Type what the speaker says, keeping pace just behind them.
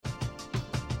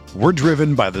We're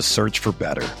driven by the search for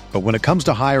better. But when it comes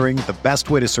to hiring, the best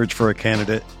way to search for a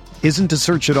candidate isn't to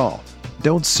search at all.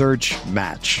 Don't search,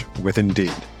 match with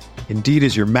Indeed. Indeed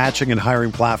is your matching and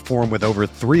hiring platform with over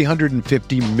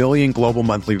 350 million global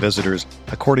monthly visitors,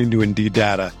 according to Indeed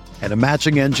data, and a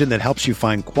matching engine that helps you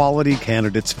find quality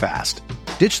candidates fast.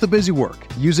 Ditch the busy work.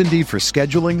 Use Indeed for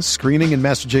scheduling, screening, and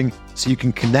messaging so you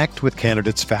can connect with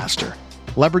candidates faster.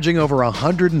 Leveraging over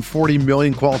 140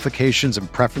 million qualifications and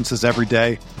preferences every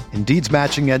day, Indeed's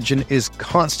matching engine is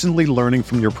constantly learning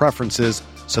from your preferences,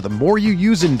 so the more you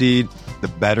use Indeed, the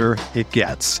better it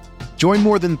gets. Join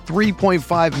more than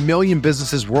 3.5 million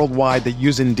businesses worldwide that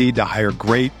use Indeed to hire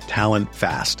great talent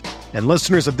fast. And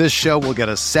listeners of this show will get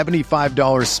a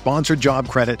 $75 sponsored job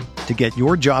credit to get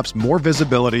your jobs more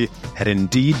visibility at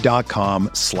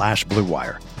Indeed.com/Blue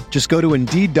Wire. Just go to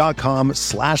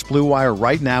Indeed.com/Blue Wire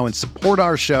right now and support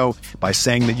our show by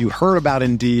saying that you heard about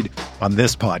Indeed on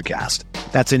this podcast.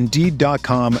 That's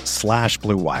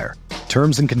Indeed.com/Blue Wire.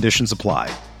 Terms and conditions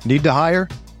apply. Need to hire?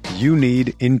 You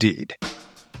need Indeed.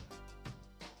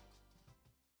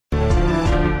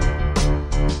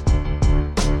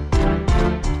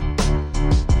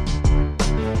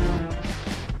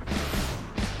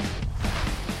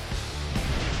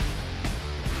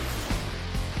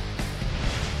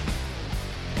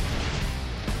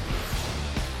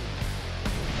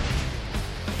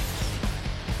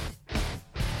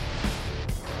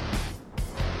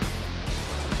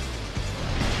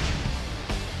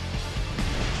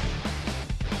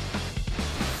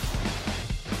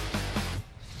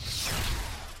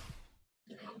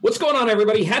 What's going on,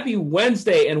 everybody? Happy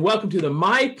Wednesday, and welcome to the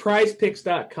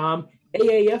MyPrizePicks.com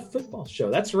AAF football show.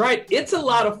 That's right. It's a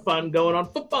lot of fun going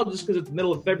on. Football, just because it's the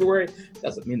middle of February,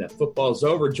 doesn't mean that football is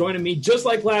over. Joining me, just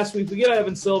like last week, we get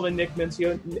Evan Silva and Nick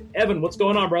Mincio. Evan, what's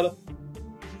going on, brother?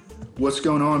 What's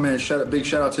going on, man? Big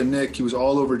shout out to Nick. He was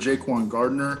all over Jaquan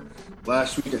Gardner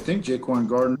last week. I think Jaquan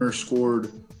Gardner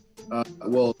scored,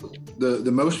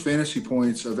 the most fantasy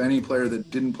points of any player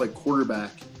that didn't play quarterback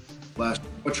last week.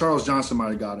 But Charles Johnson might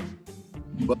have got him.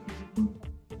 But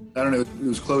I don't know. It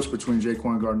was close between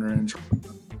Jaquan Gardner and Charles.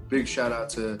 Big shout out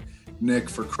to Nick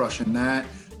for crushing that.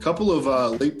 A couple of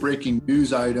late-breaking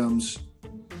news items.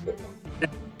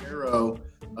 Arrow,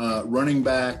 running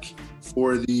back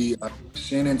for the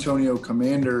San Antonio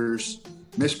Commanders,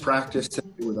 missed practice today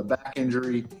with a back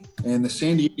injury, and the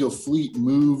San Diego Fleet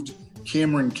moved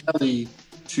Cameron Kelly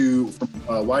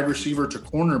from wide receiver to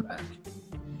cornerback.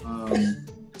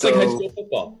 It's like high school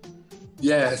football.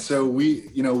 Yeah, so we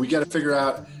got to figure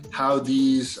out how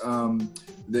these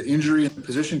the injury and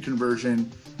position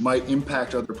conversion might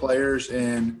impact other players,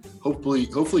 and hopefully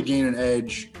gain an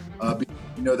edge. Because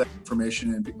you know that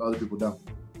information and other people don't.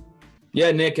 Yeah,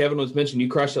 Nick, Evan was mentioning you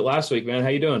crushed it last week, man. How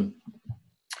you doing?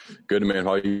 Good, man.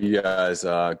 How are you guys?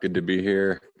 Good to be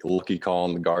here. Lucky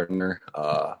calling the Gardner.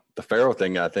 The Farrell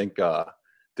thing, I think,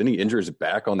 didn't he injure his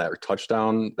back on that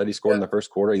touchdown that he scored in the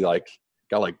first quarter? He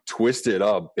got twisted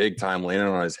up big time, landing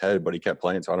on his head, but he kept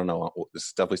playing. So I don't know.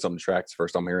 It's definitely something to track. It's the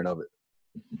first time hearing of it.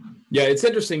 Yeah, it's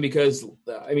interesting because,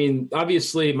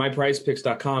 obviously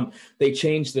myprizepicks.com, they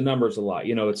changed the numbers a lot.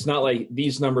 It's not like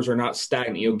these numbers are not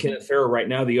stagnant. Kenneth Farrow right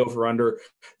now, the over-under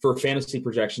for fantasy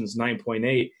projections,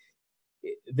 9.8.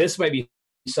 This might be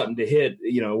something to hit.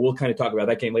 We'll kind of talk about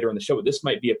that game later in the show, but this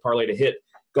might be a parlay to hit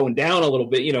going down a little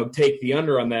bit, take the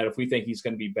under on that if we think he's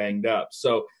going to be banged up.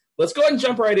 So let's go ahead and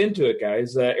jump right into it,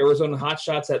 guys. Arizona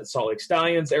Hotshots at the Salt Lake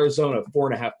Stallions. Arizona,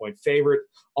 4.5-point favorite.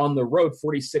 On the road,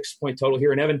 46-point total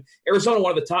here. And Evan, Arizona,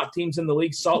 one of the top teams in the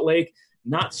league. Salt Lake,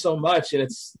 not so much. And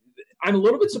I'm a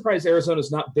little bit surprised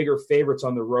Arizona's not bigger favorites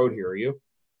on the road here. Are you?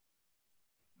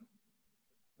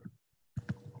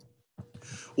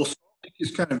 Well, Salt Lake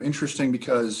is kind of interesting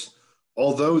because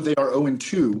although they are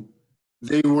 0-2,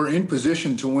 they were in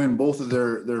position to win both of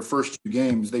their first two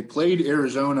games. They played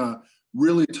Arizona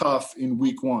really tough in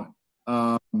week one.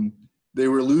 They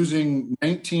were losing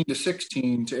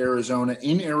 19-16 to Arizona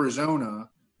in Arizona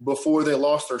before they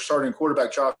lost their starting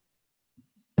quarterback, Josh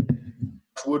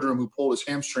Woodrum, who pulled his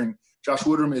hamstring. Josh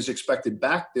Woodrum is expected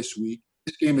back this week.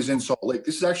 This game is in Salt Lake.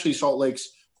 This is actually Salt Lake's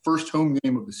first home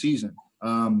game of the season.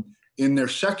 In their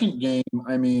second game,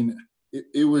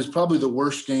 it was probably the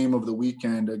worst game of the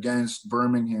weekend against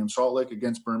Birmingham. Salt Lake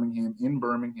against Birmingham in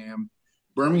Birmingham.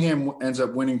 Birmingham ends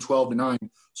up winning 12-9.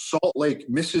 Salt Lake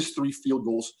misses 3 field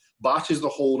goals, botches the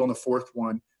hold on the fourth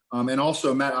one. And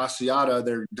also Matt Asiata,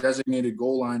 their designated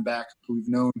goal line back, who we've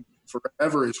known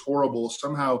forever is horrible.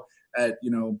 Somehow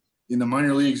in the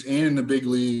minor leagues and in the big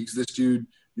leagues, this dude,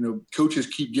 coaches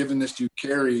keep giving this dude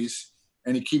carries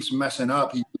and he keeps messing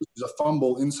up. He loses a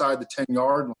fumble inside the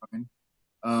 10-yard line.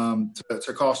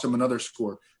 to cost them another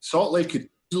score. Salt Lake could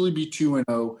easily be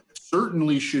 2-0,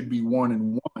 certainly should be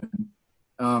 1-1.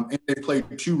 And they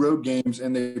played 2 road games,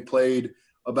 and they played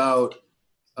about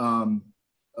 60%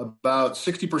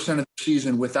 of the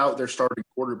season without their starting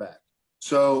quarterback.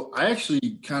 So I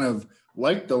actually kind of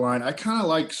like the line. I kind of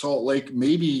like Salt Lake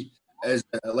maybe as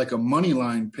like a money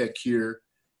line pick here.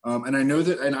 And I know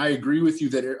that, and I agree with you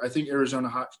that I think the Arizona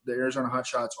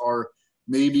Hotshots are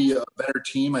maybe a better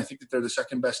team. I think that they're the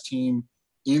second best team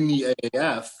in the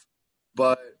AAF,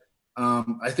 but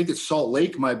I think that Salt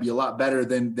Lake might be a lot better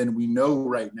than we know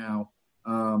right now.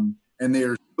 And they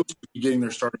are supposed to be getting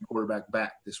their starting quarterback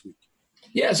back this week.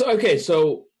 Yeah.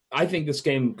 So I think this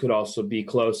game could also be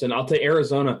close. And I'll tell you,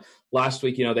 Arizona last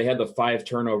week, they had the 5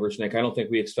 turnovers, Nick. I don't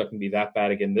think we expect them to be that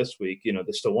bad again this week.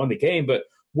 They still won the game. But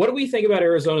what do we think about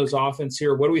Arizona's offense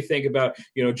here? What do we think about,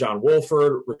 John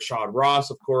Wolford, Rashad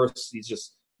Ross, of course. He's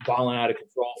just balling out of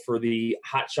control for the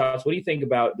Hotshots. What do you think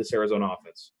about this Arizona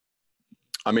offense?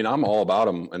 I mean, I'm all about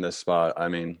them in this spot. I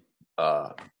mean,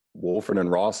 Wolford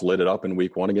and Ross lit it up in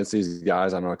week 1 against these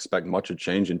guys. I don't expect much of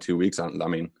change in 2 weeks. I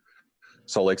mean,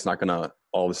 Salt Lake's not going to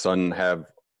all of a sudden have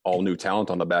all new talent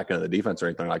on the back end of the defense or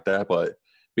anything like that. But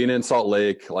being in Salt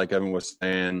Lake, like Evan was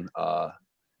saying,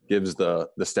 gives the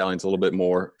Stallions a little bit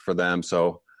more for them.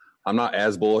 So I'm not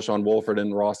as bullish on Wolford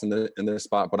and Ross in this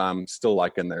spot, but I'm still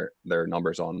liking their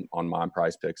numbers on my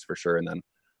prize picks for sure. And then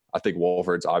I think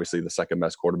Wolford's obviously the second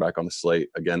best quarterback on the slate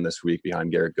again this week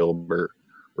behind Garrett Gilbert.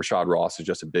 Rashad Ross is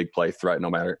just a big play threat no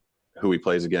matter who he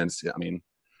plays against. I mean,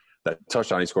 that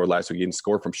touchdown he scored last week, he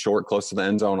scored from short close to the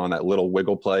end zone on that little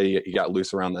wiggle play. He got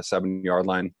loose around the 7-yard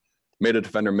line, made a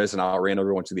defender miss and outran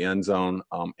everyone to the end zone,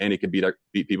 and he could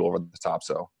beat people over the top.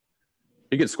 So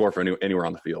he could score from anywhere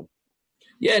on the field.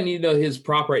 Yeah, and his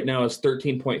prop right now is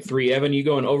 13.3. Evan, you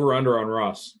going over or under on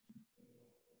Ross?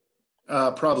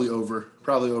 Probably over.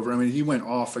 I mean, he went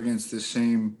off against these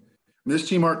teams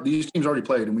already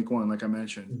played in week 1, like I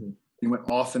mentioned. Mm-hmm. He went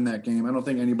off in that game. I don't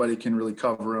think anybody can really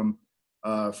cover him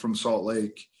from Salt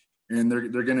Lake, and they're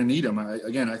going to need him.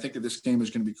 I think that this game is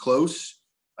going to be close.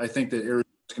 I think that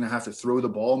Arizona's going to have to throw the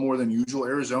ball more than usual.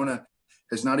 Arizona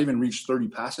has not even reached 30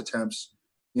 pass attempts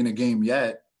in a game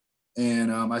yet,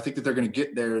 and I think that they're going to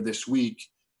get there this week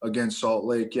against Salt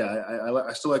Lake. Yeah,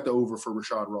 I still like the over for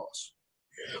Rashad Ross.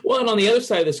 Well, and on the other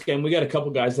side of this game, we got a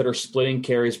couple guys that are splitting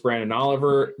carries. Brandon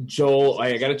Oliver, Joel.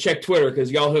 I got to check Twitter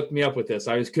because y'all hooked me up with this.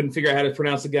 I just couldn't figure out how to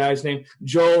pronounce the guy's name.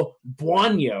 Joel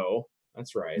Buonio.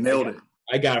 That's right. Nailed it.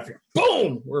 I got it.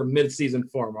 Boom! We're mid-season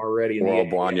form already. We're all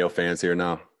Buonio fans here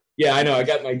now. Yeah, I know. I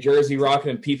got my jersey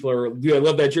rocking, and people are, dude, I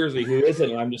love that jersey. Who is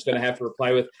it? And I'm just going to have to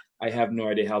reply with, I have no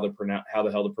idea how the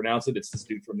hell to pronounce it. It's this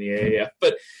dude from the AAF.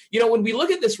 But, when we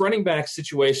look at this running back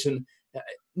situation,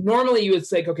 normally you would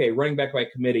say, okay, running back by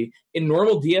committee. In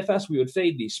normal DFS, we would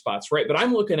fade these spots, right? But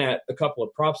I'm looking at a couple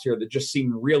of props here that just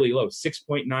seem really low.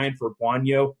 6.9 for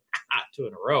Buonio, 2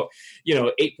 in a row.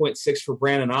 8.6 for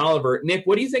Brandon Oliver. Nick,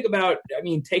 what do you think about,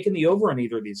 taking the over on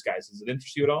either of these guys? Does it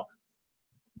interest you at all?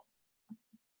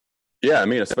 Yeah,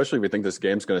 especially if we think this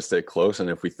game's going to stay close, and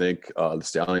if we think the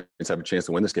Stallions have a chance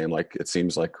to win this game, like it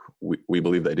seems like we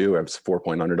believe they do. It's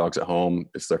 4-point underdogs at home.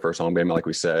 It's their first home game, like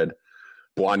we said.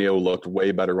 Buonio looked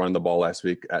way better running the ball last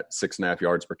week at 6.5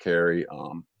 yards per carry.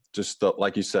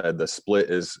 Like you said, the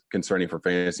split is concerning for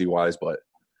fantasy-wise, but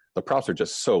the props are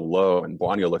just so low, and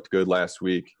Buonio looked good last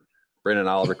week. Brandon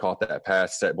Oliver caught that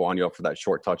pass, set Buonio up for that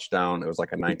short touchdown. It was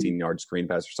like a 19-yard screen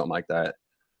pass or something like that.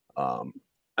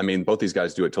 Both these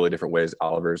guys do it totally different ways.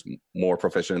 Oliver's more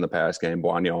proficient in the pass game,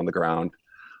 Buonio on the ground.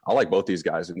 I like both these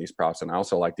guys in these props, and I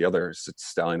also like the other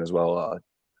Stallion as well,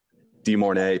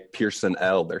 DeMornay, Pearson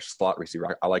L, their slot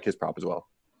receiver. I like his prop as well.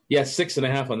 Yeah,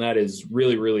 6.5 on that is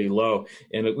really, really low.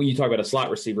 And when you talk about a slot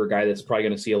receiver guy that's probably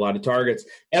going to see a lot of targets.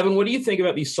 Evan, what do you think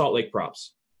about these Salt Lake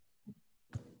props?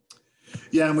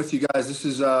 Yeah, I'm with you guys. This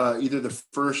is either the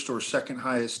first or second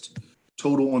highest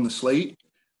total on the slate.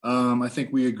 I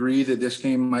think we agree that this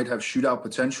game might have shootout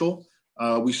potential.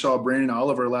 We saw Brandon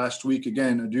Oliver last week,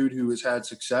 again, a dude who has had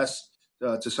success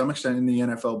to some extent in the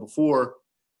NFL before,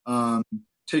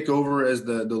 take over as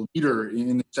the leader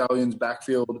in the Stallions'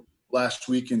 backfield last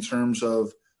week in terms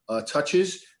of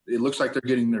touches. It looks like they're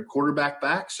getting their quarterback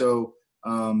back, so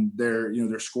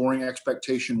their scoring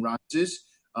expectation rises.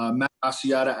 Matt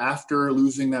Asiata, after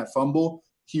losing that fumble,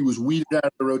 he was weeded out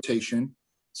of the rotation,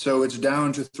 so it's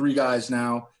down to 3 guys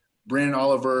now: Brandon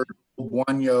Oliver,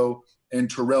 Buonio, and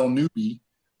Terrell Newby.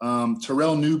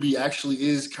 Terrell Newby actually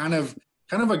is kind of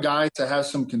a guy to have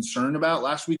some concern about.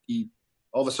 Last week, he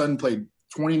all of a sudden played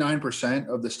 29%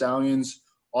 of the Stallions'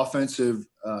 offensive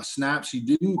snaps.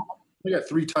 He got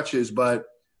 3 touches, but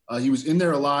he was in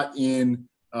there a lot in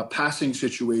passing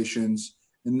situations,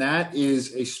 and that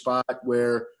is a spot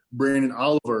where Brandon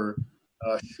Oliver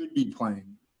should be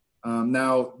playing.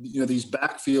 Now, these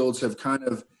backfields have kind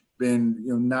of been,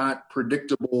 not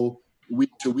predictable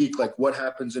week to week. Like what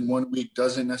happens in 1 week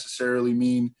doesn't necessarily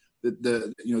mean that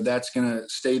that's going to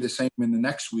stay the same in the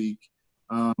next week.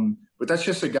 But that's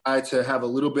just a guy to have a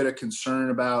little bit of concern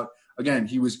about. Again,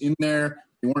 he was in there.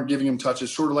 They weren't giving him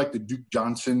touches, sort of like the Duke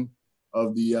Johnson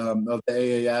of the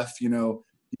AAF.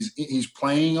 He's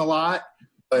playing a lot,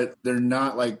 but they're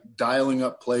not like dialing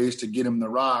up plays to get him the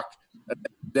rock.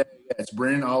 It's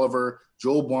Brandon Oliver,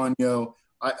 Joel Buonio.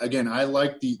 I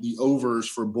like the overs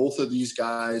for both of these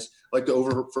guys. I like the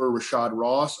over for Rashad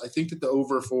Ross. I think that the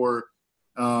over for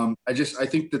I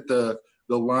think that the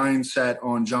line set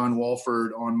on John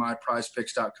Walford on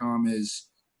myprizepicks.com is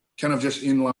kind of just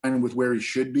in line with where he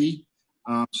should be.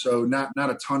 So not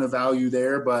a ton of value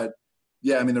there, but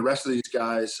yeah, I mean the rest of these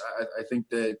guys, I think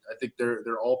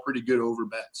they're all pretty good over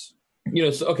bets.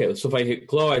 So if I hit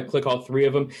Glow, I click all three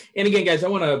of them. And again, guys, I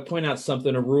want to point out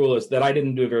something, a rule is that I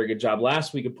didn't do a very good job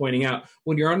last week of pointing out.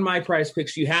 When you're on My Prize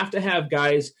Picks, you have to have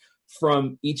guys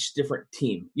from each different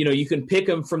team. You can pick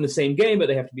them from the same game, but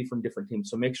they have to be from different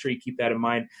teams. So make sure you keep that in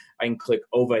mind. I can click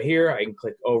over here. I can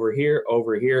click over here,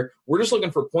 over here. We're just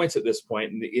looking for points at this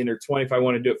point. And the inner 20, if I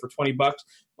want to do it for $20,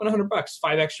 $100,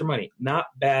 $5 extra money. Not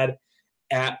bad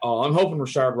at all. I'm hoping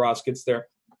Rashad Ross gets there.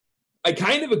 I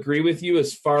kind of agree with you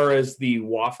as far as the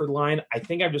Wofford line. I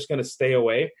think I'm just going to stay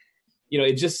away.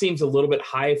 It just seems a little bit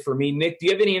high for me. Nick, do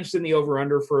you have any interest in the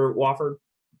over-under for Wofford?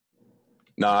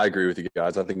 No, I agree with you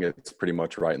guys. I think it's pretty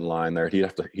much right in line there.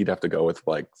 He'd have to go with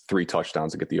like 3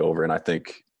 touchdowns to get the over, and I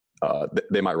think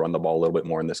they might run the ball a little bit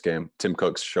more in this game. Tim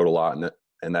Cooks showed a lot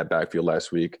in that backfield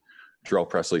last week. Jarrell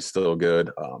Presley's still good.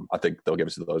 I think they'll give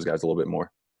it to those guys a little bit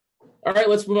more. All right,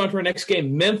 let's move on to our next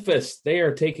game. Memphis, they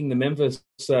are taking the Memphis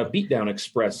Beatdown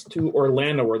Express to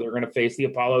Orlando, where they're going to face the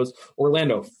Apollos.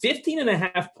 Orlando,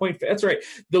 15.5-point. That's right.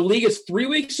 The league is 3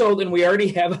 weeks old, and we already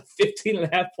have a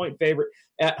 15.5-point favorite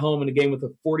at home in a game with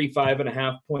a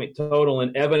 45.5-point total.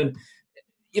 And Evan,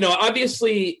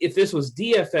 obviously, if this was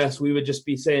DFS, we would just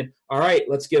be saying, all right,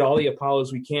 let's get all the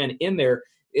Apollos we can in there.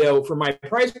 For My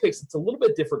Prize Picks, it's a little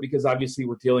bit different because obviously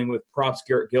we're dealing with props.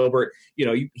 Garrett Gilbert,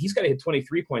 he's got to hit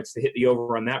 23 points to hit the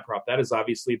over on that prop. That is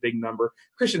obviously a big number.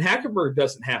 Christian Hackenberg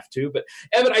doesn't have to. But,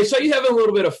 Evan, I saw you having a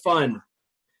little bit of fun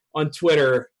on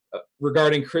Twitter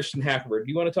regarding Christian Hackenberg.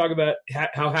 Do you want to talk about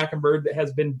how Hackenberg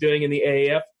has been doing in the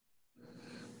AAF?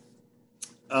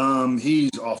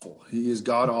 He's awful. He is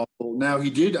god-awful. Now, I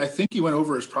think he went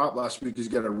over his prop last week. He's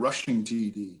got a rushing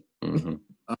TD. Mm-hmm.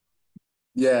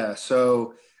 Yeah.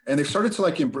 So, and they started to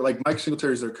like Mike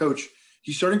Singletary is their coach.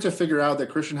 He's starting to figure out that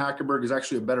Christian Hackenberg is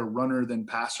actually a better runner than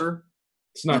passer.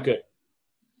 It's not good.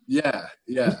 Yeah.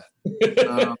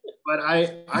 But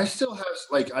I still have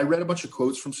I read a bunch of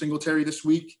quotes from Singletary this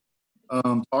week,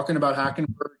 talking about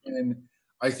Hackenberg, and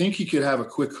I think he could have a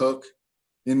quick hook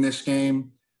in this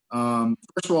game.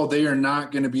 First of all, they are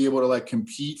not going to be able to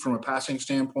compete from a passing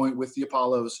standpoint with the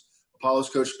Apollos. Apollos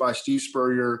coached by Steve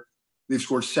Spurrier. They've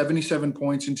scored 77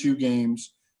 points in 2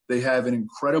 games. They have an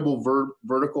incredible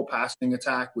vertical passing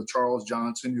attack with Charles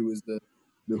Johnson, who is the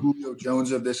Julio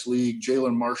Jones of this league,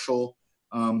 Jalen Marshall,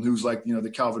 who's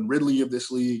the Calvin Ridley of this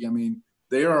league. I mean,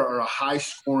 they are a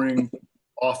high-scoring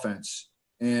offense.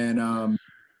 And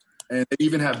they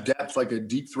even have depth, like a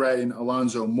deep threat in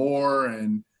Alonzo Moore.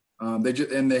 And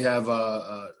they have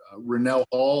Rennell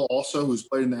Hall also, who's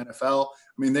played in the NFL.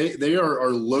 I mean, they are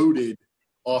loaded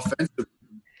offensively.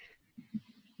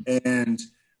 And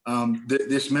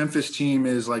this Memphis team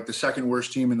is the second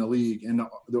worst team in the league, and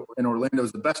Orlando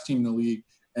is the best team in the league,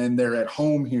 and they're at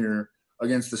home here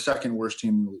against the second worst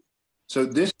team in the league. So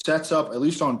this sets up, at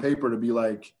least on paper, to be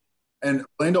and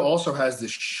Orlando also has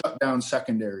this shutdown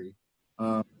secondary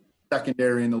in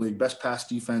the league, best pass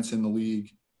defense in the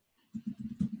league.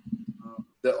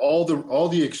 That all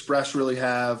the Express really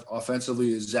have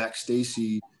offensively is Zach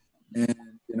Stacy, and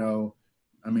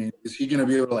I mean, is he going to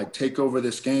be able to take over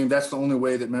this game? That's the only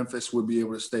way that Memphis would be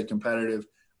able to stay competitive.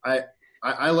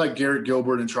 I like Garrett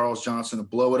Gilbert and Charles Johnson to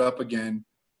blow it up again.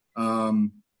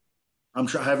 I'm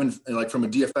having from a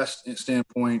DFS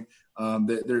standpoint, I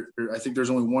think there's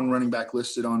only one running back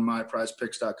listed on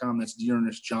myprizepicks.com. That's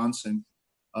Dearness Johnson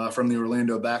from the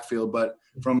Orlando backfield. But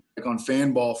from on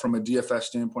FanBall, from a DFS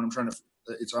standpoint,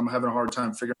 I'm having a hard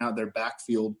time figuring out their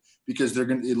backfield because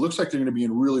it looks like they're going to be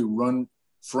in really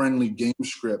run-friendly game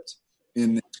script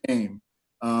in this game.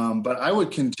 But I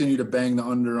would continue to bang the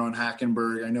under on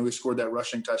Hackenberg. I know he scored that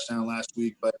rushing touchdown last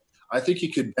week, but I think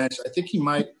he could bench. I think he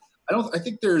might. I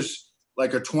think there's a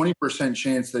 20%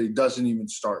 chance that he doesn't even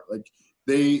start.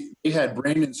 They had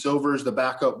Brandon Silvers, the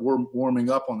backup, warming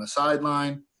up on the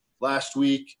sideline last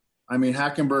week. I mean,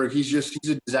 Hackenberg, he's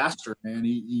a disaster, man.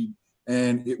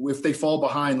 If they fall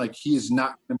behind, like, he is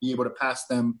not going to be able to pass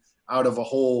them out of a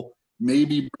hole.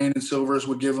 Maybe Brandon Silvers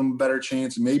would give him a better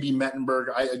chance. Maybe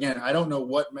Mettenberger. I don't know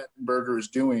what Mettenberger is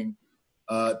doing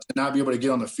to not be able to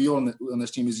get on the field on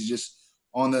this team. Is he just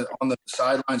on the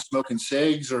sideline smoking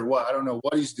cigs or what? I don't know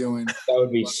what he's doing. That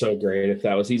would be so great if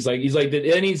that was. He's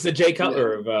the Jay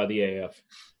Cutler of the AF.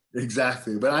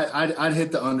 Exactly, but I'd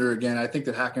hit the under again. I think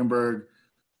that Hackenberg,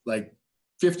 like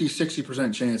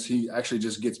 50-60% chance he actually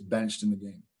just gets benched in the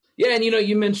game. Yeah, and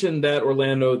you mentioned that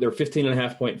Orlando, they're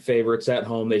 15.5-point favorites at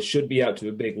home. They should be out to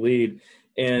a big lead.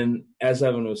 And as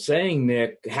Evan was saying,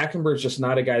 Nick, Hackenberg's just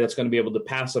not a guy that's going to be able to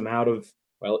pass them out of,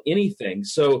 anything.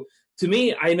 So to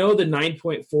me, I know the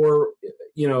 9.4,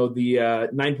 the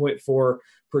 9.4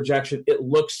 projection, it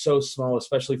looks so small,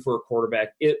 especially for a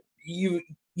quarterback. You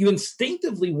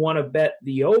instinctively want to bet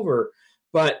the over,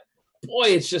 but boy,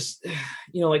 it's just,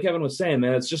 like Evan was saying,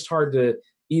 man, it's just hard to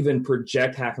even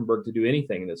project Hackenberg to do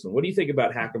anything in this one. What do you think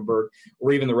about Hackenberg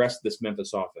or even the rest of this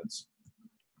Memphis offense?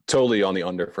 Totally on the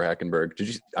under for Hackenberg.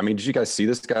 Did you guys see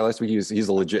this guy last week? He's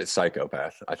a legit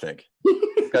psychopath, I think.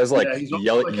 Guy's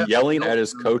yelling at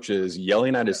his coaches,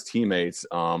 yelling at his teammates,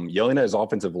 yelling at his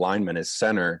offensive linemen, his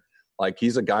center. Like,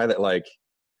 he's a guy that, like,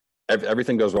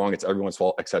 everything goes wrong. It's everyone's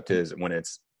fault except his when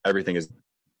everything is.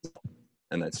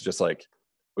 And it's just like,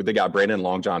 they got Brandon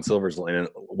Long John Silvers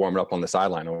warming up on the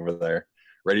sideline over there,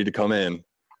 ready to come in.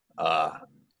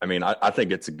 I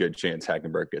think it's a good chance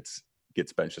Hackenberg gets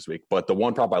benched this week. But the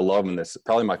one prop I love in this,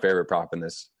 probably my favorite prop on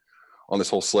this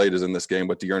whole slate, is in this game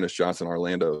with D'Ernest Johnson,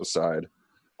 Orlando's side.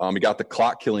 He got the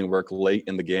clock killing work late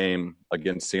in the game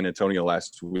against San Antonio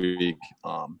last week.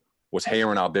 Was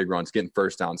hammering out big runs, getting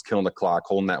first downs, killing the clock,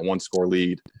 holding that 1-score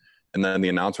lead. And then the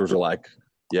announcers were like,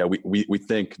 yeah, we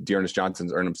think D'Ernest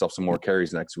Johnson's earned himself some more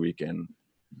carries next week. And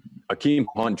Akeem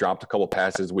Hunt dropped a couple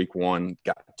passes week 1,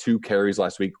 got 2 carries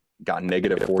last week, got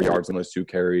 -4 yards on those 2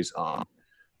 carries.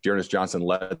 D'Ernest Johnson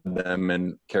led them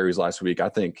in carries last week. I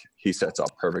think he sets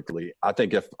up perfectly. I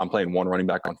think if I'm playing one running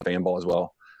back on FanBall as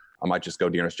well, I might just go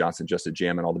D'Ernest Johnson just to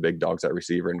jam in all the big dogs at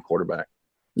receiver and quarterback.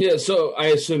 Yeah, so I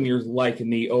assume you're liking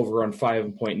the over on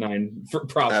 5.9 for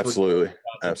props. Absolutely.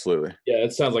 Yeah,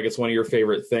 it sounds like it's one of your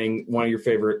favorite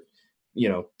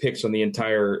picks on the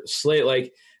entire slate.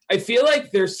 Like, I feel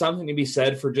like there's something to be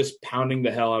said for just pounding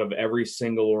the hell out of every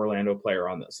single Orlando player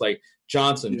on this. Like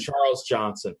Johnson, Charles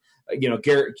Johnson,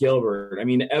 Garrett Gilbert. I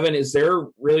mean, Evan, is there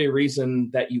really a reason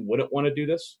that you wouldn't want to do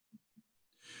this?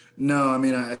 No, I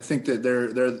mean, I think that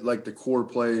they're like the core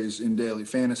plays in daily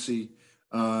fantasy.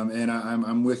 And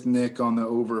I'm with Nick on the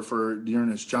over for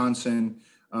D'Ernest Johnson.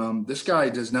 This guy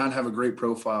does not have a great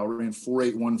profile. Ran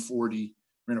 4.8 140,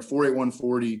 ran a 4.8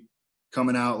 140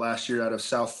 coming out last year out of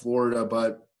South Florida,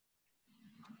 but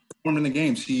in the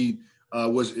games, he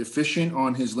was efficient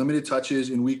on his limited touches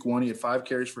in week 1. He had 5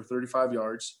 carries for 35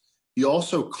 yards. He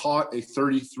also caught a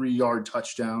 33-yard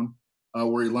touchdown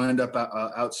where he lined up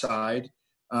outside.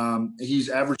 He's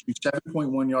averaging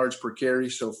 7.1 yards per carry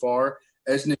so far.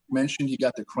 As Nick mentioned, he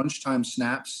got the crunch time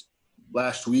snaps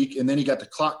last week, and then he got the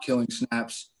clock killing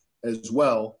snaps as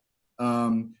well.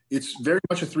 It's very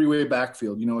much a 3-way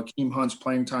backfield. Akeem Hunt's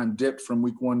playing time dipped from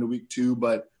week 1 to week 2,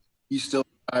 but he's still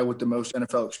the guy with the most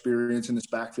NFL experience in this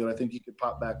backfield. I think he could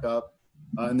pop back up.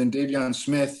 And then Davion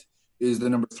Smith is the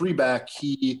number 3 back.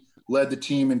 He led the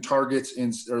team in targets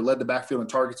led the backfield in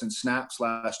targets and snaps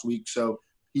last week. So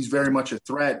he's very much a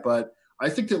threat. But I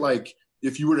think that,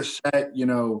 if you were to set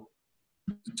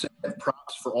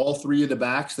props for all 3 of the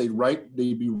backs, they'd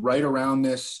be right around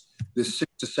this 6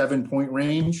 to 7 point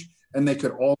range, and they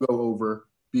could all go over,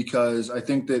 because I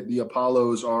think that the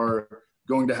Apollos are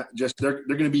going to they're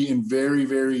going to be in very,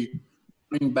 very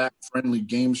running back friendly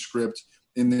game script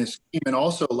in this game. And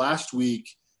also last week,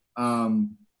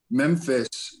 Memphis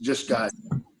just got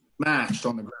smashed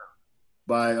on the ground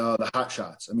by the Hot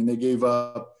Shots. I mean, they gave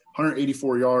up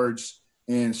 184 yards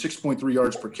and 6.3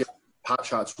 yards per carry. Hot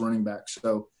Shots running back.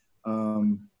 So,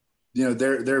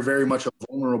 they're very much a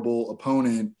vulnerable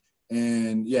opponent.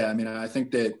 And, I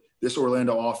think that this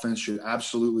Orlando offense should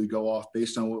absolutely go off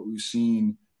based on what we've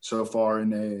seen so far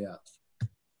in the AAF.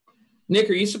 Nick,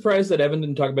 are you surprised that Evan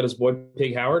didn't talk about his boy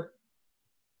Pig Howard?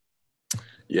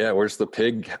 Yeah, where's the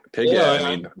pig?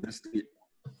 Yeah, this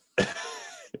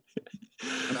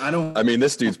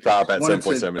dude's prop at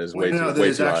 7.7 is way too high.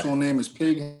 His actual name is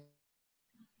Pig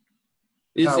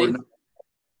Howard.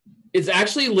 It's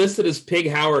actually listed as Pig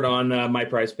Howard on My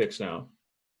Price Picks now.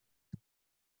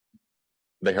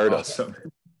 They heard us.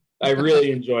 I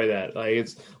really enjoy that. Like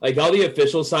it's like all the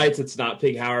official sites, it's not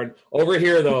Pig Howard. Over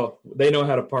here, though, they know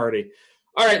how to party.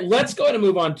 All right, let's go ahead and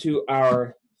move on to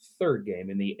our third game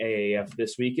in the AAF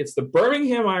this week. It's the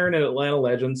Birmingham Iron and Atlanta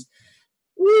Legends.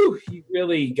 Woo! You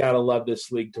really got to love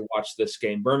this league to watch this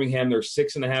game. Birmingham, they're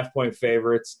 6.5-point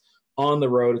favorites on the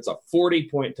road. It's a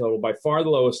 40-point total, by far the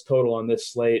lowest total on this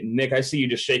slate. And Nick, I see you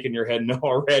just shaking your head no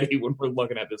already when we're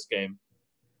looking at this game.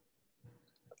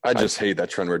 I just hate that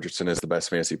Trent Richardson is the best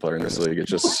fantasy player in this league.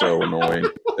 It's just so annoying.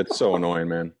 It's so annoying,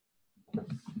 man.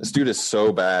 This dude is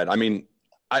so bad. I mean,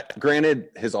 granted,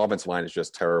 his offensive line is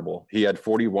just terrible. He had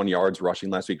 41 yards rushing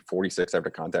last week, 46 after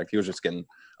contact. He was just getting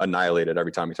annihilated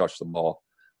every time he touched the ball.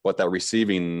 But that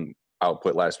receiving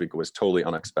output last week was totally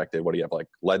unexpected. What do you have? Like,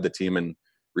 led the team in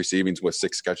receivings with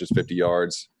 6 catches, 50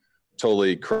 yards.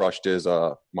 Totally crushed his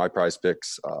my prize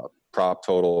picks prop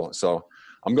total. So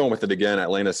I'm going with it again.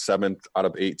 Atlanta's 7th out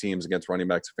of 8 teams against running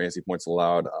backs, fantasy points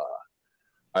allowed.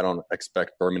 I don't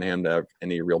expect Birmingham to have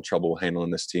any real trouble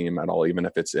handling this team at all, even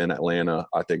if it's in Atlanta.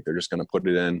 I think they're just going to put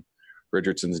it in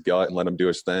Richardson's gut and let him do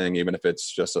his thing, even if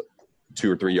it's just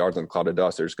 2 or 3 yards on a cloud of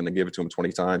dust. They're just going to give it to him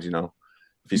 20 times, you know.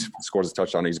 If he scores a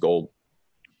touchdown, he's gold.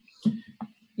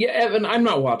 Yeah, Evan, I'm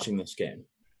not watching this game.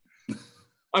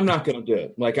 I'm not going to do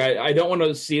it. Like, I don't want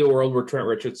to see a world where Trent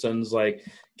Richardson's, like,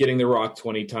 getting the rock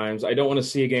 20 times. I don't want to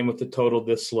see a game with the total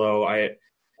this low.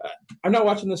 I'm not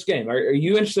watching this game. Are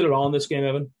you interested at all in this game,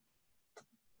 Evan?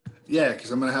 Yeah, because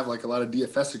I'm going to have, like, a lot of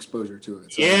DFS exposure to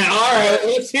it. So. Yeah, all right.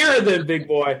 Let's hear it then, big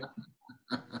boy.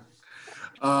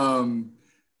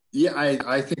 Yeah,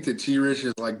 I think that T-Rich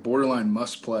is, like, borderline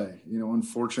must play, you know,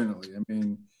 unfortunately. I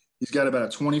mean, he's got about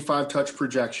a 25-touch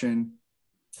projection.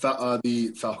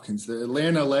 The Falcons, the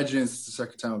Atlanta Legends, it's the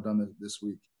second time I've done this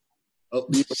week,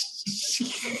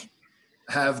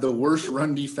 have the worst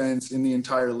run defense in the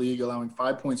entire league, allowing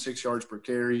 5.6 yards per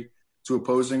carry to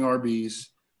opposing RBs.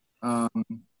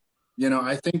 You know,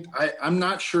 I think I'm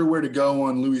not sure where to go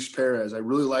on Luis Perez. I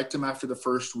really liked him after the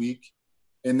first week.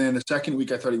 And then the second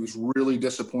week, I thought he was really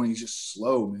disappointing. He's just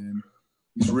slow, man.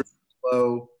 He's really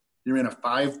slow. He ran a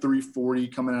 5.3 40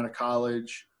 coming out of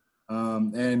college.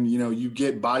 And, you know, you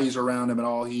get bodies around him and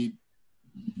all, he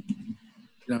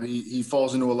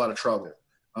falls into a lot of trouble.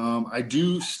 I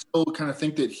do still kind of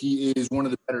think that he is one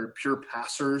of the better pure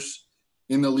passers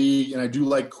in the league, and I do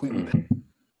like Quentin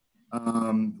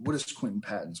Patton. What is Quentin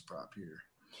Patton's prop here?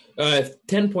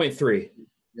 10.3.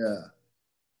 Yeah.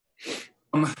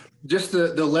 Just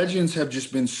the Legends have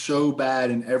just been so bad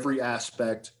in every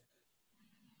aspect.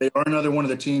 They are another one of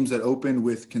the teams that opened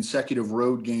with consecutive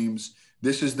road games.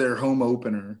 This is their home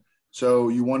opener. So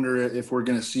you wonder if we're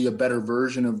going to see a better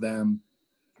version of them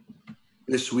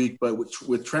this week. But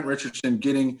with Trent Richardson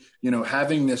getting, you know,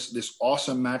 having this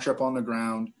awesome matchup on the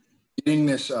ground, getting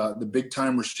this the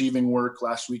big-time receiving work.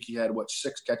 Last week he had,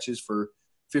 6 catches for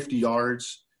 50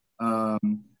 yards.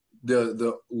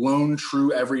 The lone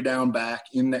true every down back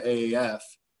in the AAF.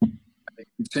 I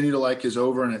continue to like his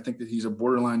over, and I think that he's a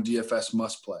borderline DFS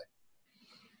must play.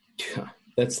 Yeah.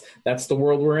 That's the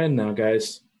world we're in now,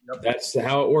 guys. Yep. That's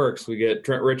how it works. We get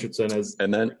Trent Richardson as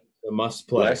a must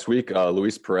play. Last week,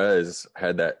 Luis Perez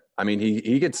had that. I mean,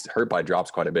 he gets hurt by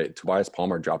drops quite a bit. Tobias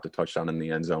Palmer dropped a touchdown in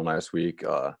the end zone last week.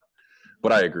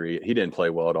 But I agree. He didn't play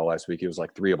well at all last week. He was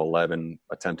like 3 of 11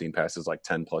 attempting passes, like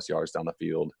 10-plus yards down the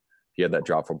field. He had that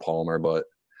drop from Palmer, but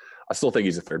I still think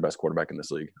he's the third best quarterback in this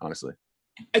league, honestly.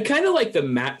 I kind of like the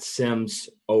Matt Sims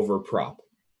over prop.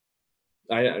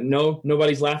 I know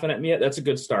nobody's laughing at me yet. That's a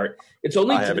good start. It's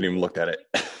only I haven't even looked at it.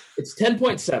 It's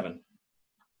 10.7.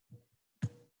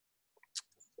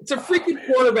 It's a freaking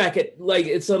quarterback at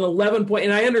it's an 11 point,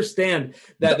 and I understand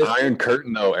that the Iron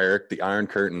Curtain, though, Eric. The Iron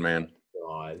Curtain, man.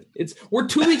 God, we're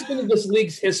 2 weeks into this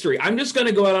league's history. I'm just going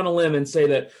to go out on a limb and say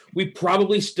that we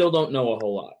probably still don't know a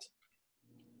whole lot.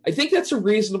 I think that's a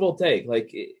reasonable take.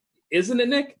 Like, isn't it,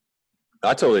 Nick?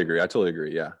 I totally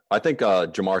agree. Yeah. I think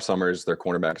Jamar Summers, their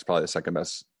cornerback, is probably the second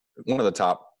best, one of the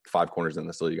top 5 corners in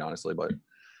this league, honestly, but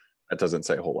that doesn't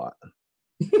say a whole lot.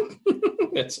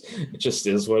 It just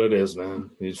is what it is, man.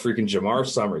 He's freaking Jamar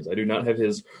Summers. I do not have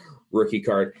his rookie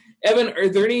card. Evan, are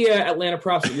there any Atlanta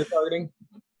props that you're targeting?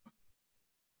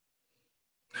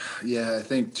 Yeah, I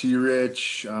think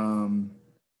T-Rich.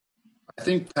 I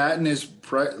think Patton is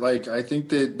I think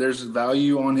that there's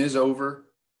value on his over.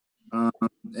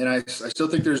 And I still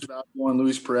think there's value on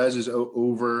Luis Perez's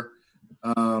over.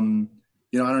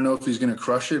 You know, I don't know if he's going to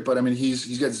crush it, but I mean,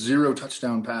 he's got 0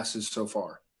 touchdown passes so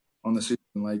far on the season.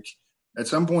 Like, at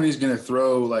some point he's going to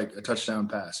throw like a touchdown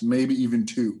pass, maybe even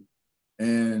 2.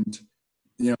 And,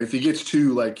 you know, if he gets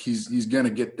 2, like he's going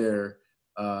to get there.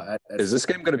 Is this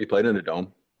game going to be played in a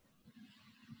dome?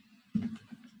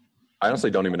 I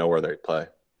honestly don't even know where they play.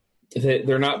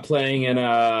 They're not playing in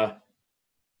or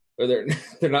they're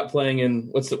not playing in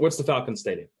what's the Falcons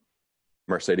Stadium?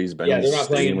 Mercedes-Benz. Yeah, they're not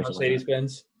playing in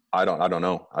Mercedes-Benz. I don't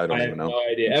know. I have even know. No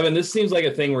idea. Evan, this seems like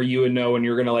a thing where you would know when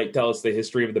you're going to like tell us the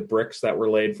history of the bricks that were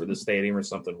laid for the stadium or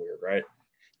something weird, right?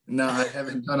 No, I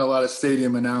haven't done a lot of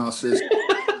stadium analysis.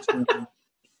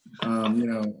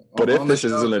 But if this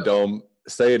isn't a dome,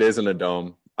 say it isn't a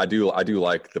dome. I do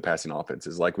like the passing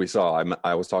offenses. Like we saw,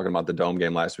 I was talking about the dome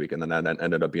game last week, and then that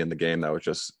ended up being the game that was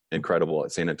just incredible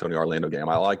at San Antonio Orlando game.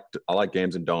 I like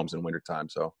games in domes in wintertime,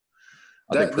 so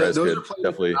I think Perez could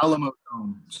definitely Alamo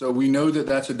Dome. So we know that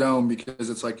that's a dome because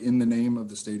it's like in the name of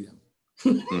the stadium.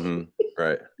 Mm-hmm.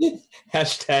 Right.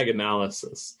 Hashtag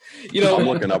analysis. I'm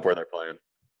looking up where they're playing.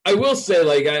 I will say,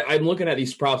 like, I'm looking at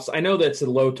these props. I know that's a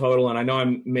low total, and I know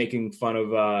I'm making fun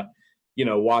of,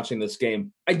 watching this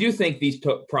game. I do think these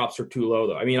props are too low,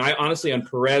 though. I mean, I honestly, on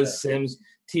Perez, Sims,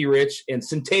 T. Rich, and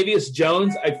Centavious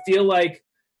Jones, I feel like,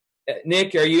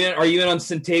 Nick, are you in on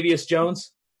Centavious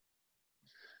Jones?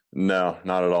 No,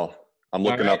 not at all. I'm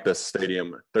looking up this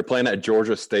stadium. They're playing at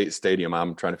Georgia State Stadium.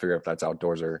 I'm trying to figure out if that's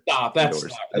outdoors or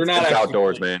indoors. They're not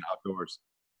outdoors, man. Outdoors.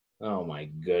 Oh, my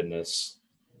goodness.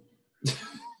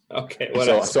 Okay,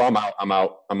 so I'm out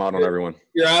on everyone.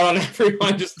 You're out on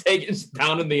everyone. Just taking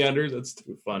down in the unders. That's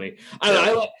too funny.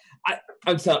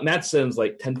 I'm telling Matt Sims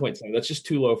like 10.7. That's just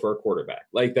too low for a quarterback.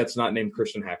 Like that's not named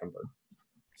Christian Hackenberg.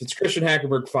 If it's Christian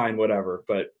Hackenberg, fine, whatever.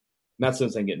 But Matt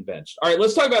Sims ain't getting benched. All right,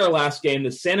 let's talk about our last game.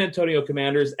 The San Antonio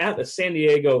Commanders at the San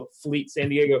Diego Fleet. San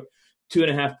Diego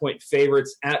 2.5-point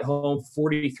favorites at home.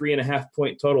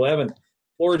 43.5-point total. Evan,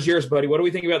 floor is yours, buddy. What do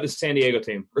we think about the San Diego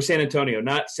team or San Antonio,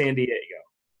 not San Diego?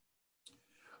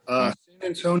 San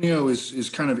Antonio is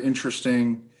kind of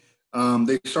interesting.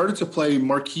 They started to play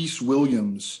Marquise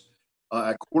Williams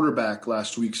at quarterback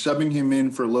last week, subbing him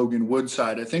in for Logan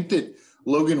Woodside. I think that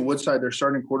Logan Woodside, their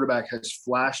starting quarterback, has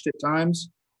flashed at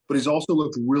times, but he's also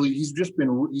looked he's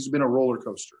been a roller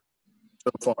coaster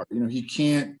so far. He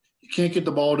can't get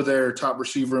the ball to their top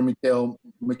receiver, Mikhail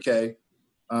McKay.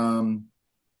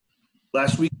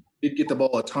 Last week, he did get the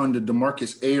ball a ton to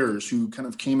DeMarcus Ayers, who kind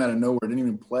of came out of nowhere, didn't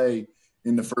even play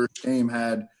in the first game,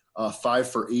 had 5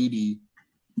 for 80.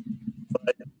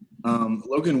 But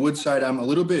Logan Woodside, I'm a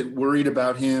little bit worried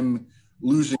about him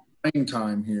losing playing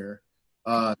time here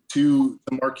to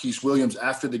Marquise Williams.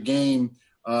 After the game,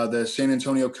 the San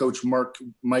Antonio coach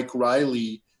Mike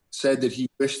Riley said that he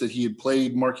wished that he had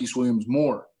played Marquise Williams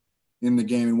more in the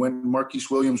game. And when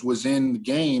Marquise Williams was in the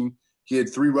game, he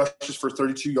had 3 rushes for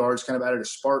 32 yards, kind of added a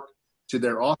spark to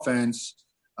their offense.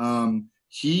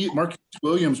 Marquise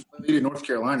Williams played at North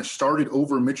Carolina, started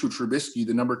over Mitchell Trubisky,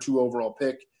 the number 2 overall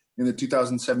pick in the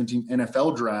 2017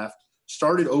 NFL draft,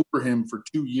 started over him for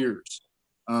 2 years.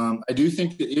 I do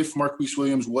think that if Marquise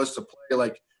Williams was to play,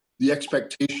 like the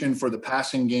expectation for the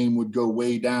passing game would go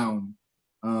way down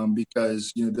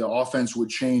because, the offense would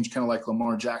change, kind of like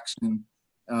Lamar Jackson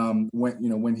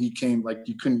when he came, like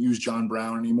you couldn't use John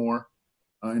Brown anymore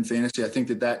in fantasy. I think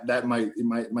that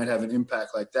might have an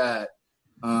impact like that.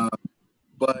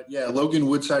 But yeah, Logan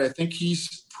Woodside, I think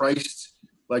he's priced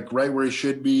like right where he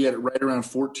should be at right around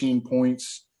 14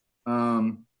 points.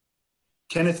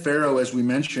 Kenneth Farrow, as we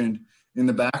mentioned in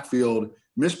the backfield,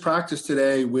 missed practice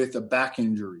today with a back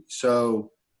injury.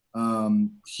 So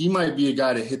he might be a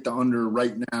guy to hit the under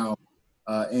right now.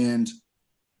 And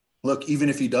look, even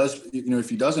if he does, if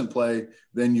he doesn't play,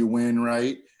 then you win,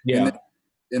 right? Yeah.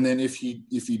 And then if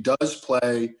he does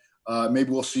play, maybe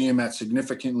we'll see him at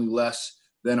significantly less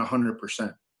than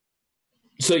 100%.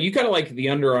 So you kind of like the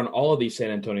under on all of these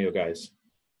San Antonio guys?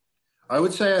 I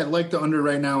would say I'd like the under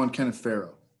right now on Kenneth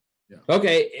Farrow. Yeah.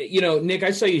 Okay. Nick,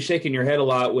 I saw you shaking your head a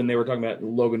lot when they were talking about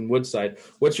Logan Woodside.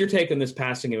 What's your take on this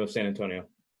passing game of San Antonio?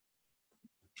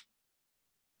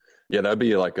 Yeah, that'd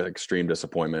be like an extreme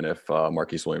disappointment if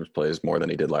Marquise Williams plays more than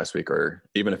he did last week, or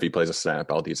even if he plays a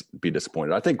snap, I'll be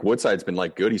disappointed. I think Woodside's been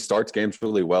good. He starts games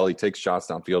really well. He takes shots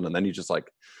downfield, and then he just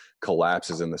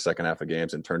collapses in the second half of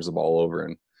games and turns the ball over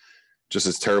and just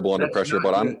is terrible under pressure.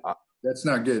 But that's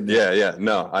not good. Yeah.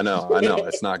 No, I know.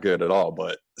 It's not good at all.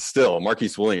 But still,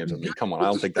 Marquise Williams, come on. I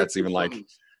don't think that's even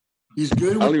he's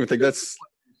good. I don't even think that's.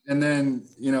 And then,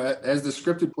 as the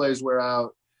scripted plays wear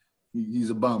out, he's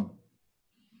a bum.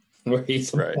 Right.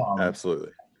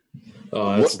 Absolutely.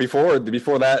 Before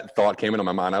that thought came into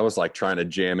my mind, I was trying to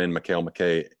jam in Mikhail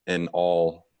McKay in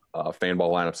all fanball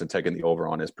lineups and taking the over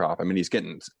on his prop. I mean, he's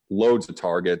getting loads of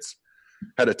targets.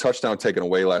 Had a touchdown taken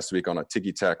away last week on a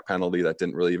ticky-tack penalty that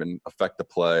didn't really even affect the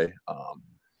play.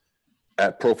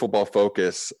 At Pro Football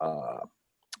Focus,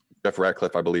 Jeff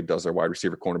Ratcliffe, I believe, does their wide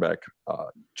receiver cornerback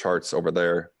charts over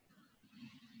there.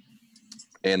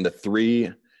 And the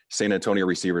three San Antonio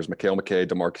receivers, Mikael McKay,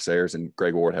 DeMarcus Ayers, and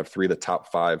Greg Ward, have three of the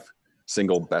top 5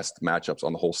 single best matchups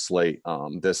on the whole slate.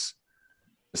 This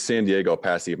San Diego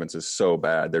pass defense is so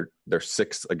bad. They're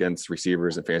 6th against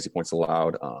receivers and fantasy points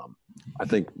allowed. I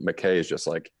think McKay is just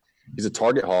like, he's a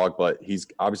target hog, but he's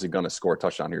obviously going to score a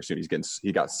touchdown here soon.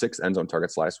 He got 6 end zone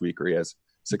targets last week, or he has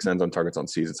 6 end zone targets on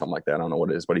season, something like that. I don't know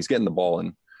what it is, but he's getting the ball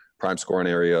in prime scoring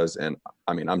areas. And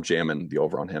I mean, I'm jamming the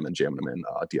over on him and jamming him in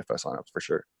DFS lineups for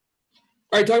sure.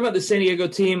 All right, talking about the San Diego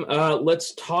team,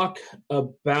 let's talk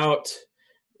about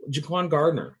Jaquan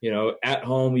Gardner. At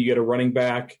home, you get a running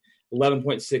back,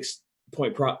 11.6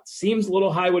 point prop. Seems a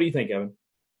little high. What do you think, Evan?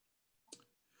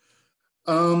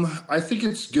 I think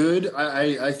it's good.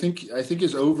 I think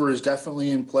his over is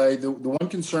definitely in play. The one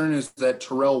concern is that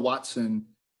Terrell Watson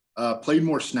played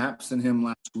more snaps than him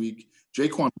last week.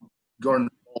 Jaquan Gardner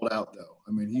called out, though.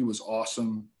 I mean, he was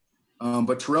awesome.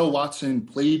 But Terrell Watson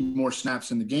played more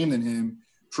snaps in the game than him.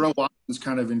 Terrell Watson is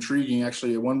kind of intriguing.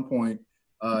 Actually, at one point,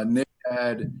 Nick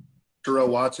had Terrell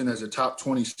Watson as a top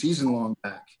 20 season-long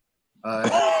back.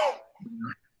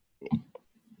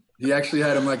 He actually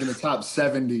had him like in the top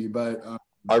 70, but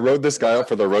I wrote this guy up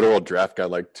for the Roto-World draft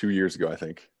guide like 2 years ago, I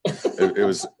think.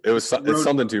 It's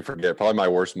something to forget. Probably my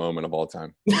worst moment of all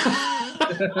time.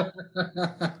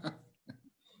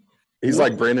 He's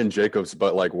like Brandon Jacobs,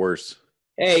 but like worse.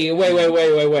 Hey,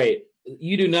 wait.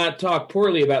 You do not talk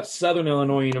poorly about Southern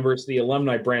Illinois University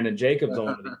alumni Brandon Jacobs on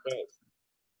one of these shows.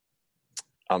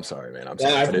 I'm sorry, man. I'm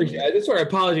sorry. I appreciate it. Sorry,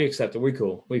 apology accepted. We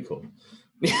cool.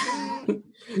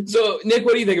 So, Nick,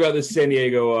 what do you think about this San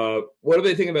Diego? What do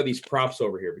they think about these props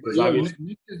over here? Because obviously,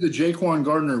 Nick is the Jaquan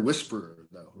Gardner whisperer,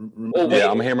 though. Yeah,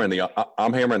 I'm hammering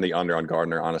the under on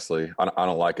Gardner. Honestly, I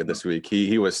don't like it this week.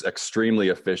 He was extremely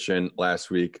efficient last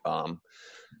week.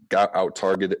 Got out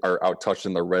targeted or out touched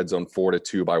in the red zone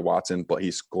 4-2 by Watson, but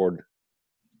he scored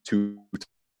 2.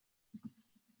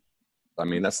 I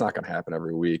mean, that's not going to happen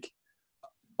every week.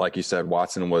 Like you said,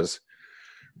 Watson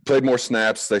played more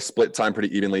snaps. They split time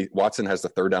pretty evenly. Watson has the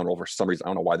third down role for some reason. I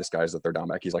don't know why this guy is the third down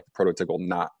back. He's like the prototypical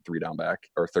not third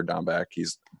down back.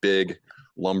 He's big,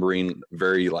 lumbering,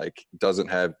 very doesn't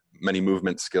have many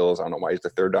movement skills. I don't know why he's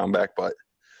the third down back, but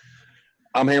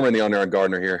I'm hammering the under on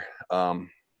Gardner here.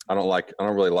 I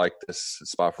don't really like this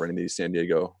spot for any of these San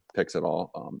Diego picks at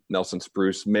all. Nelson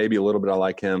Spruce, maybe a little bit. I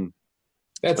like him.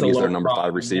 He's their number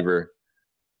 5 receiver.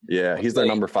 Yeah, he's their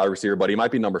number 5 receiver, but he might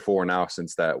be number 4 now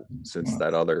since that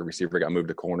other receiver got moved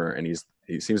to corner, and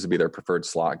he seems to be their preferred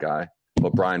slot guy.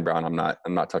 But Brian Brown, I'm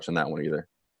not touching that one either.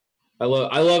 I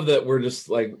love that we're just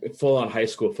like full on high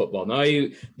school football. Now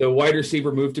the wide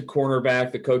receiver moved to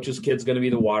cornerback. The coach's kid's going to be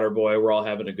the water boy. We're all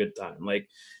having a good time. Like,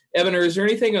 Evan, is there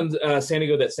anything on San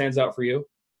Diego that stands out for you?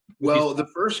 Well, the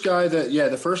first guy that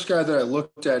I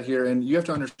looked at here, and you have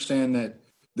to understand that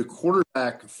the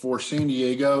quarterback for San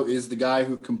Diego is the guy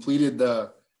who completed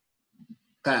the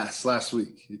pass last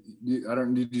week.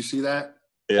 Did you see that?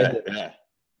 Yeah.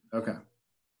 Okay.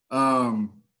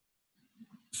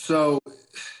 So,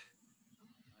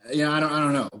 yeah, I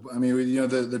don't know. I mean,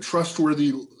 the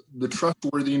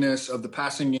trustworthiness of the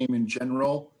passing game in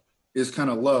general is kind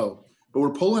of low. But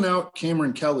we're pulling out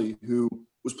Cameron Kelly, who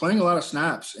was playing a lot of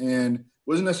snaps and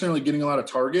wasn't necessarily getting a lot of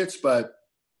targets, but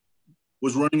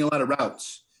was running a lot of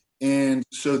routes. And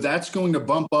so that's going to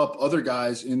bump up other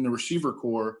guys in the receiver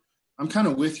core. I'm kind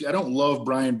of with you. I don't love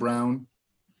Brian Brown,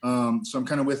 so I'm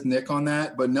kind of with Nick on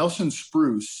that. But Nelson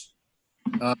Spruce,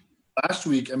 last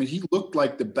week, I mean, he looked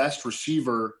like the best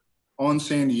receiver on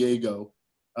San Diego.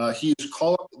 He is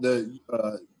called the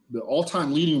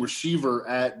all-time leading receiver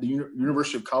at the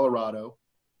University of Colorado.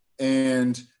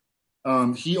 And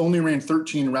he only ran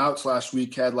 13 routes last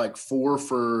week, had 4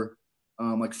 for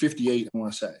 58, I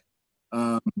want to say.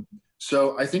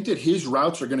 So I think that his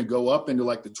routes are going to go up into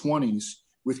the 20s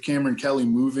with Cameron Kelly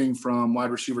moving from wide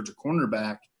receiver to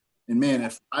cornerback. And, man,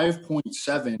 at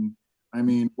 5.7, I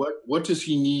mean, what does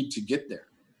he need to get there?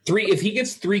 If he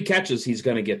gets 3 catches, he's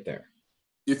going to get there.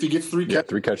 If he gets 3 catches.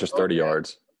 3 catches, 30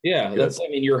 yards. Yeah,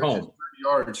 you're home. 30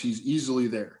 yards, he's easily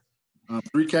there.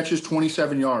 3 catches,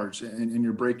 27 yards, and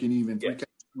you're breaking even. 3 catches,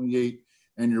 28,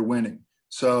 and you're winning.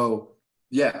 So,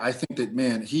 yeah, I think that,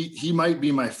 man, he might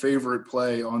be my favorite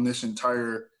play on this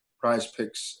entire Prize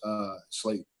Picks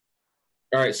slate.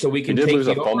 All right, so we can he did lose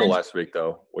a fumble last week,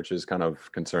 though, which is kind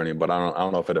of concerning. But I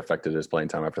don't know if it affected his playing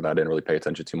time after that. I didn't really pay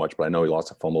attention too much, but I know he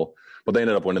lost a fumble. But they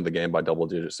ended up winning the game by double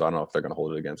digits, so I don't know if they're going to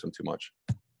hold it against him too much.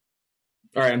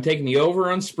 All right, I'm taking the over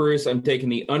on Spruce. I'm taking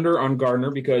the under on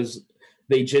Gardner because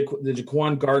the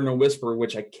Jaquan Gardner whisper,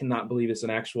 which I cannot believe is an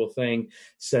actual thing,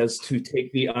 says to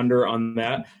take the under on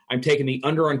that. I'm taking the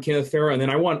under on Kenneth Farrow, and then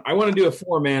I want to do a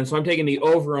 4-man, so I'm taking the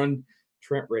over on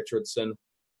Trent Richardson.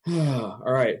 All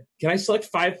right. Can I select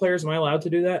 5 players? Am I allowed to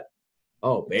do that?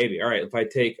 Oh, baby. All right. If I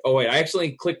take – I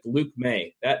actually clicked Luke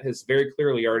May. That has very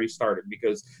clearly already started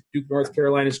because Duke, North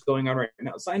Carolina is going on right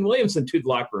now. Zion Williamson to the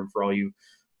locker room for all you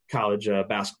college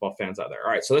basketball fans out there.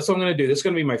 All right, so that's what I'm going to do. This is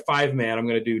going to be my 5-man. I'm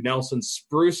going to do Nelson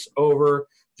Spruce over,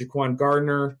 Jaquan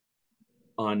Gardner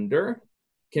under,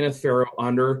 Kenneth Farrow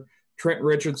under, Trent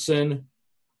Richardson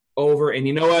over, and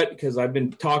you know what? Because I've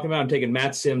been talking about, I'm taking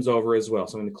Matt Sims over as well.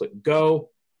 So I'm going to click go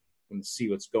and see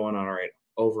what's going on. All right,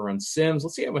 over on Sims.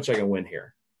 Let's see how much I can win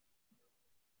here.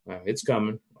 It's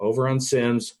coming. Over on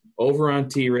Sims, over on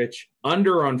T-Rich,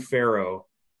 under on Farrow,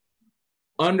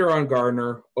 under on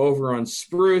Gardner, over on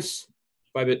Spruce.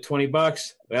 If I bet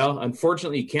 $20, well,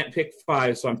 unfortunately, you can't pick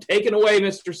 5, so I'm taking away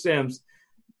Mr. Sims.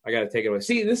 I got to take it away.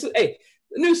 See, this is the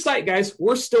new site, guys.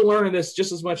 We're still learning this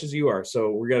just as much as you are, so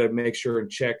we got to make sure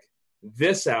and check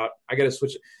this out. I got to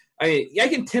switch. I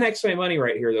can 10x my money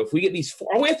right here, though. If we get these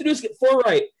 4, all we have to do is get 4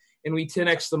 right, and we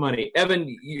 10x the money.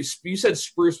 Evan, you said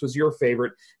Spruce was your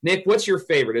favorite. Nick, what's your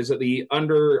favorite? Is it the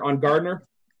under on Gardner?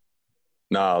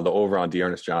 No, the over on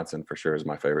Dearness Johnson for sure is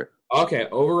my favorite. Okay,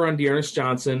 over on Dearness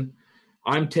Johnson.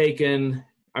 I'm taking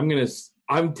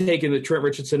the Trent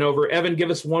Richardson over. Evan, give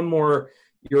us one more.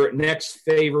 Your next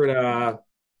favorite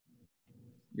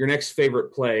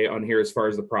play on here as far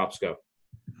as the props go.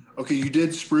 Okay, you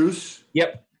did Spruce?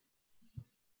 Yep.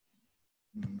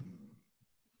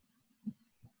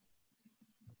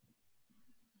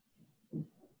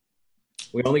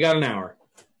 We only got an hour.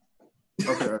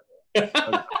 Okay.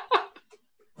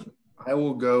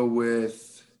 I'll go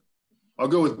with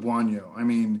Buonio. I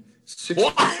mean, 6.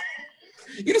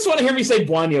 You just want to hear me say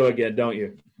Buonio again, don't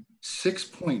you?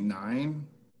 6.9.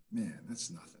 Man,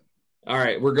 that's nothing. All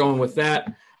right, we're going with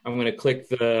that. I'm going to click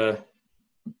where'd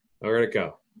it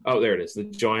go? Oh, there it is, the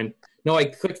join. No, I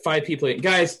clicked 5 people.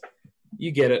 Guys,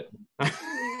 you get it.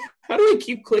 How do I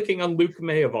keep clicking on Luke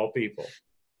May of all people?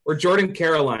 Or Jordan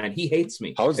Caroline. He hates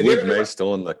me. How is Luke May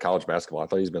still in the college basketball? I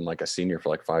thought he's been like a senior for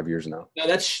like 5 years now. No,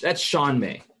 that's Sean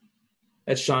May.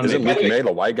 That's Sean May. Isn't Luke May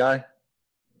the white guy?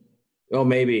 Oh,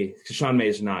 maybe. Sean May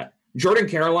is not. Jordan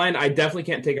Caroline, I definitely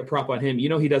can't take a prop on him. You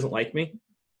know he doesn't like me.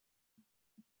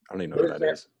 I don't even know who that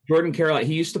is. Jordan Caroline.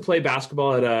 He used to play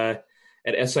basketball at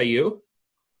SIU.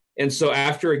 And so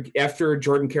after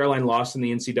Jordan Caroline lost in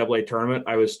the NCAA tournament,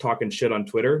 I was talking shit on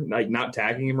Twitter, like not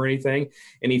tagging him or anything.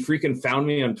 And he freaking found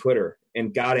me on Twitter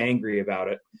and got angry about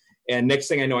it. And next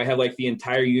thing I know, I had like the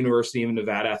entire University of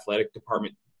Nevada athletic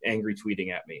department angry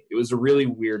tweeting at me. It was a really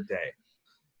weird day.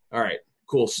 All right,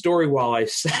 cool. Story while I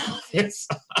sell this.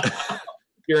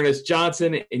 Dearness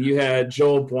Johnson, and you had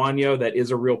Joel Buonio. That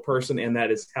is a real person, and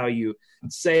that is how you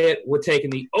say it. We're taking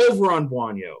the over on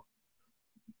Buonio.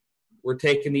 We're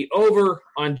taking the over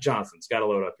on Johnson. It's got to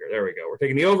load up here. There we go. We're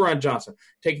taking the over on Johnson,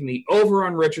 taking the over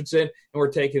on Richardson, and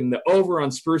we're taking the over on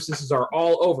Spruce. This is our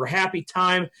all over happy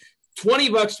time.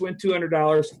 $20 to win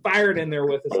 $200. Fire it in there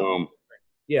with us.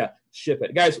 Yeah, ship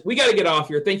it. Guys, we got to get off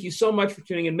here. Thank you so much for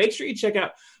tuning in. Make sure you check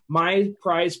out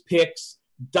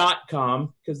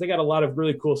myprizepicks.com because they got a lot of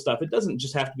really cool stuff. It doesn't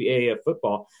just have to be AAF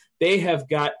football. They have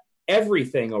got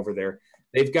everything over there.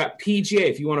 They've got PGA,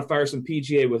 if you want to fire some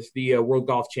PGA with the World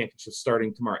Golf Championship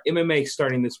starting tomorrow. MMA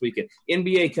starting this weekend.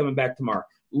 NBA coming back tomorrow.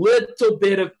 Little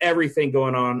bit of everything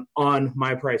going on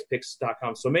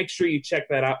myprizepicks.com. So make sure you check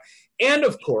that out. And,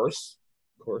 of course,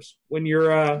 when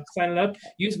you're signing up,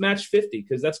 use Match 50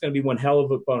 because that's going to be one hell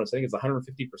of a bonus. I think it's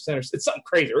 150% or it's something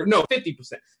crazy. Or no, 50%.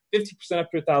 50%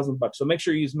 up to $1,000. So make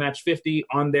sure you use Match 50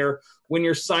 on there when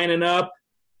you're signing up.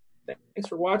 Thanks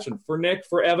for watching. For Nick,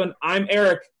 for Evan, I'm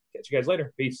Eric. Catch you guys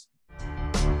later. Peace.